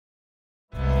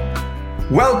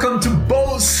Welcome to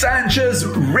Bo Sanchez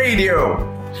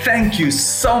Radio. Thank you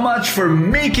so much for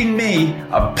making me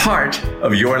a part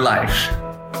of your life.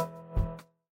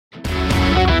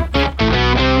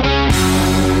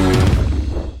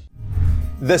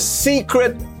 The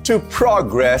secret to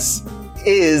progress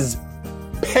is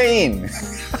pain.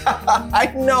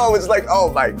 I know it's like,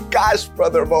 oh my gosh,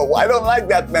 Brother Bo, I don't like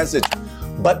that message.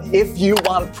 But if you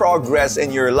want progress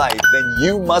in your life, then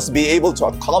you must be able to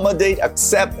accommodate,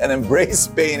 accept, and embrace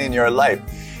pain in your life.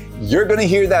 You're going to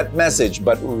hear that message,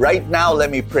 but right now,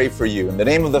 let me pray for you. In the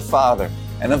name of the Father,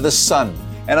 and of the Son,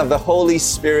 and of the Holy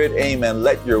Spirit, amen.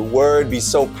 Let your word be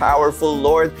so powerful,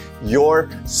 Lord. Your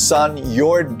son,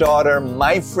 your daughter,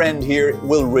 my friend here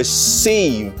will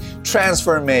receive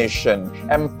transformation,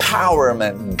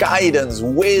 empowerment, guidance,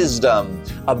 wisdom,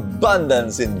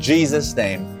 abundance in Jesus'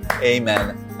 name.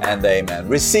 Amen and amen.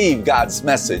 Receive God's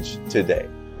message today.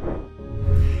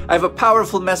 I have a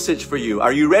powerful message for you.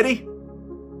 Are you ready?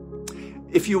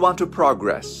 If you want to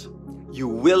progress, you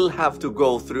will have to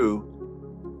go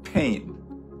through pain.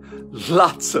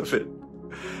 Lots of it.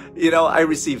 You know, I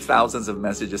receive thousands of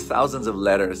messages, thousands of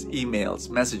letters, emails,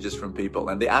 messages from people,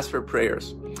 and they ask for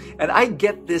prayers. And I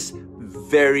get this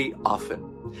very often.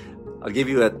 I'll give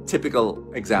you a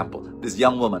typical example. This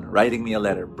young woman writing me a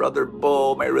letter. Brother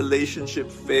Bo, my relationship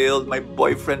failed. My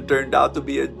boyfriend turned out to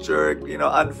be a jerk,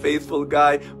 unfaithful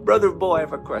guy. Brother Bo, I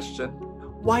have a question.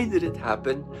 Why did it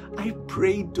happen? I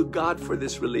prayed to God for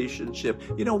this relationship.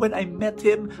 When I met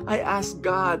him, I asked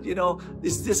God,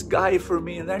 is this guy for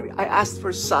me? And I asked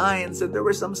for signs, and there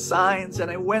were some signs, and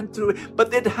I went through it.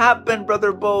 But it happened,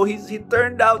 Brother Bo. He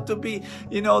turned out to be,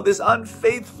 this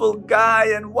unfaithful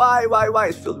guy. And why?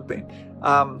 It's filled with pain.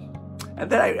 And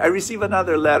then I receive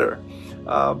another letter.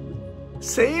 Not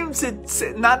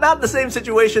the same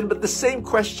situation, but the same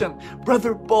question.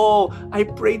 Brother Bo, I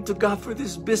prayed to God for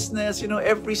this business,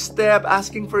 every step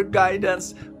asking for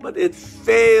guidance, but it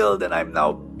failed, and I'm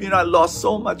now, I lost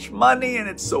so much money, and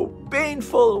it's so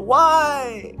painful.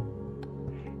 Why?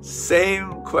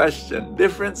 Same question,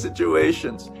 different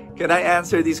situations. Can I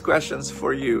answer these questions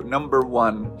for you? Number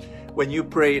one, when you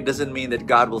pray, it doesn't mean that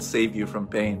God will save you from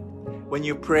pain. When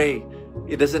you pray,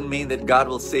 it doesn't mean that God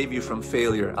will save you from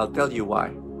failure. I'll tell you why.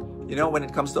 When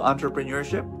it comes to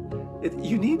entrepreneurship,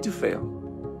 you need to fail.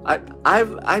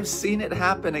 I've seen it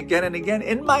happen again and again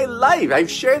in my life.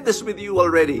 I've shared this with you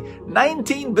already.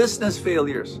 19 business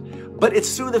failures. But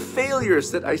it's through the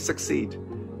failures that I succeed.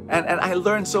 And I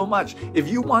learned so much. If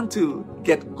you want to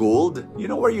get gold, you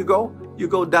know where you go? You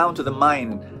go down to the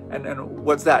mine. And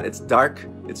what's that? It's dark,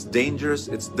 it's dangerous,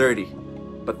 it's dirty.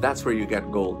 But that's where you get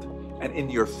gold. And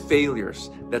in your failures,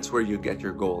 that's where you get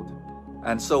your gold.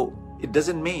 And so it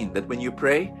doesn't mean that when you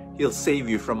pray, He'll save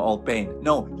you from all pain.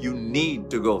 No, you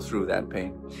need to go through that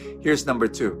pain. Here's number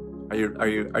two. Are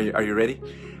you ready?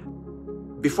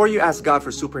 Before you ask God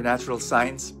for supernatural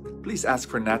signs, please ask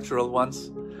for natural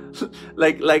ones.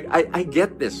 I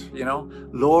get this,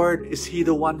 Lord, is He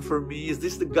the one for me? Is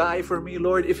this the guy for me?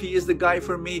 Lord, if He is the guy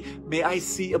for me, may I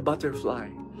see a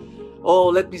butterfly. Oh,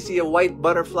 let me see a white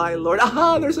butterfly, Lord.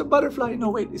 Aha, there's a butterfly. No,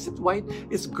 wait, is it white?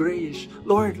 It's grayish.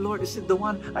 Lord, is it the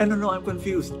one? I don't know, I'm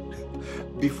confused.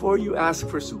 Before you ask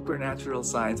for supernatural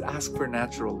signs, ask for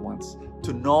natural ones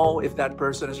to know if that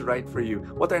person is right for you.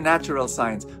 What are natural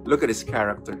signs? Look at his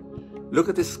character. Look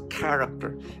at his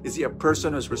character. Is he a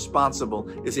person who's responsible?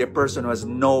 Is he a person who has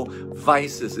no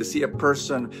vices? Is he a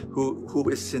person who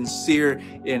is sincere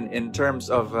in terms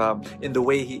of in the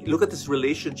way he look at his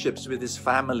relationships with his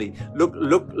family?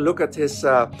 Look at his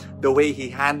the way he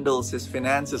handles his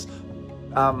finances.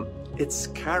 It's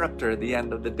character at the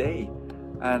end of the day,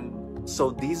 and so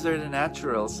these are the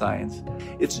natural signs.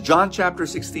 It's John chapter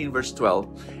 16 verse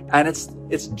 12, and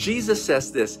it's Jesus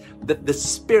says this, that the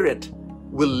Spirit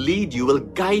will lead you, will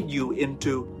guide you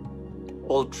into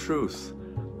all truth.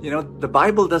 The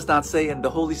Bible does not say, and the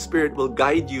Holy Spirit will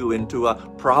guide you into a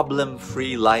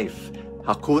problem-free life.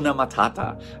 Hakuna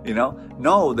Matata.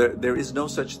 No, there is no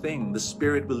such thing. The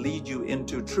Spirit will lead you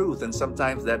into truth, and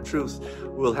sometimes that truth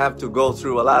will have to go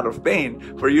through a lot of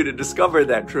pain for you to discover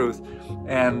that truth.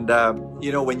 And,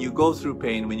 when you go through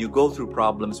pain, when you go through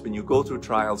problems, when you go through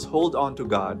trials, hold on to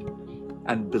God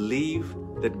and believe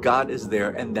that God is there,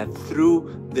 and that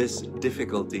through these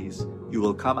difficulties, you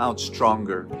will come out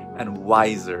stronger and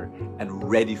wiser and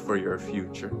ready for your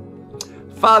future.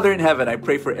 Father in heaven, I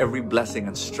pray for every blessing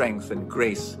and strength and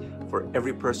grace for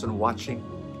every person watching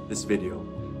this video,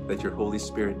 that your Holy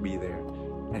Spirit be there.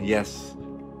 And yes,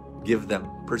 give them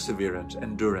perseverance,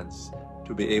 endurance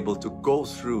to be able to go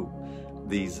through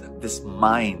this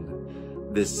mine,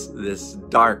 this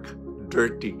dark,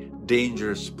 dirty,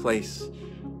 dangerous place,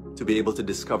 to be able to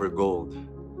discover gold.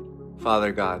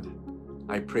 Father God,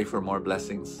 I pray for more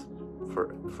blessings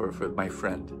for my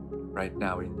friend right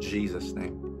now in Jesus'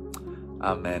 name.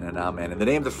 Amen and amen. In the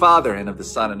name of the Father, and of the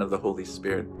Son, and of the Holy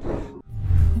Spirit.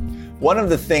 One of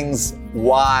the things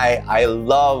why I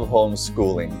love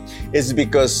homeschooling is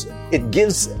because it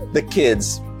gives the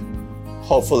kids,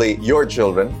 hopefully your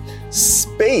children,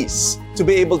 space to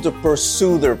be able to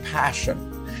pursue their passion.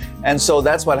 And so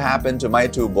that's what happened to my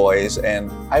two boys.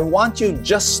 And I want you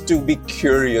just to be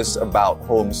curious about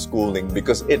homeschooling,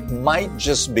 because it might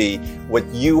just be what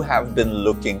you have been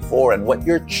looking for and what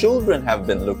your children have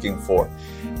been looking for.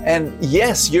 And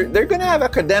yes, they're going to have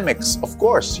academics, of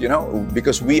course,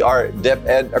 because we are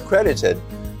DepEd accredited.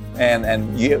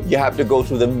 And you have to go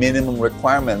through the minimum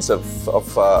requirements of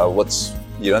what's,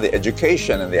 the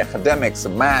education and the academics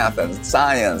of math and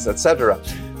science, etc.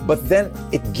 But then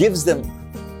it gives them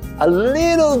a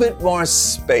little bit more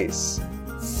space,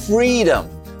 freedom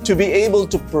to be able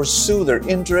to pursue their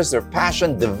interests, their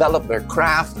passion, develop their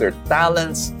craft, their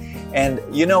talents. And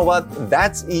you know what?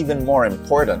 That's even more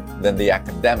important than the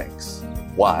academics.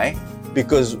 Why?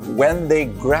 Because when they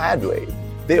graduate,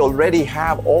 they already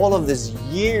have all of these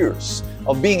years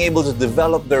of being able to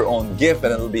develop their own gift,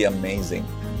 and it'll be amazing.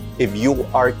 If you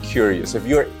are curious, if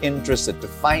you're interested to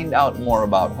find out more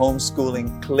about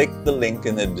homeschooling, click the link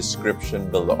in the description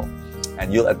below.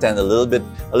 And you'll attend a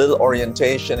little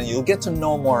orientation, and you'll get to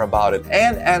know more about it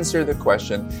and answer the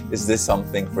question, is this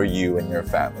something for you and your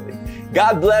family?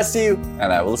 God bless you,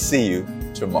 and I will see you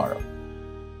tomorrow.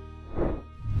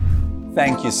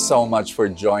 Thank you so much for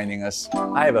joining us.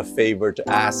 I have a favor to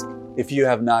ask. If you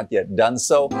have not yet done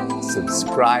so,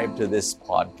 subscribe to this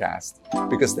podcast,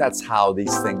 because that's how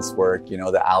these things work,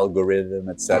 the algorithm,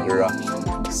 etc.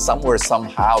 Somewhere,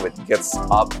 somehow it gets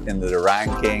up in the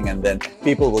ranking, and then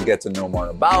people will get to know more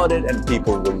about it, and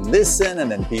people will listen, and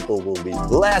then people will be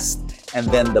blessed, and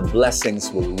then the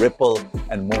blessings will ripple,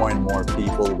 and more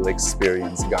people will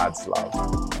experience God's love.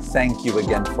 Thank you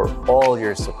again for all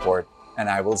your support, and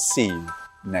I will see you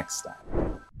next time.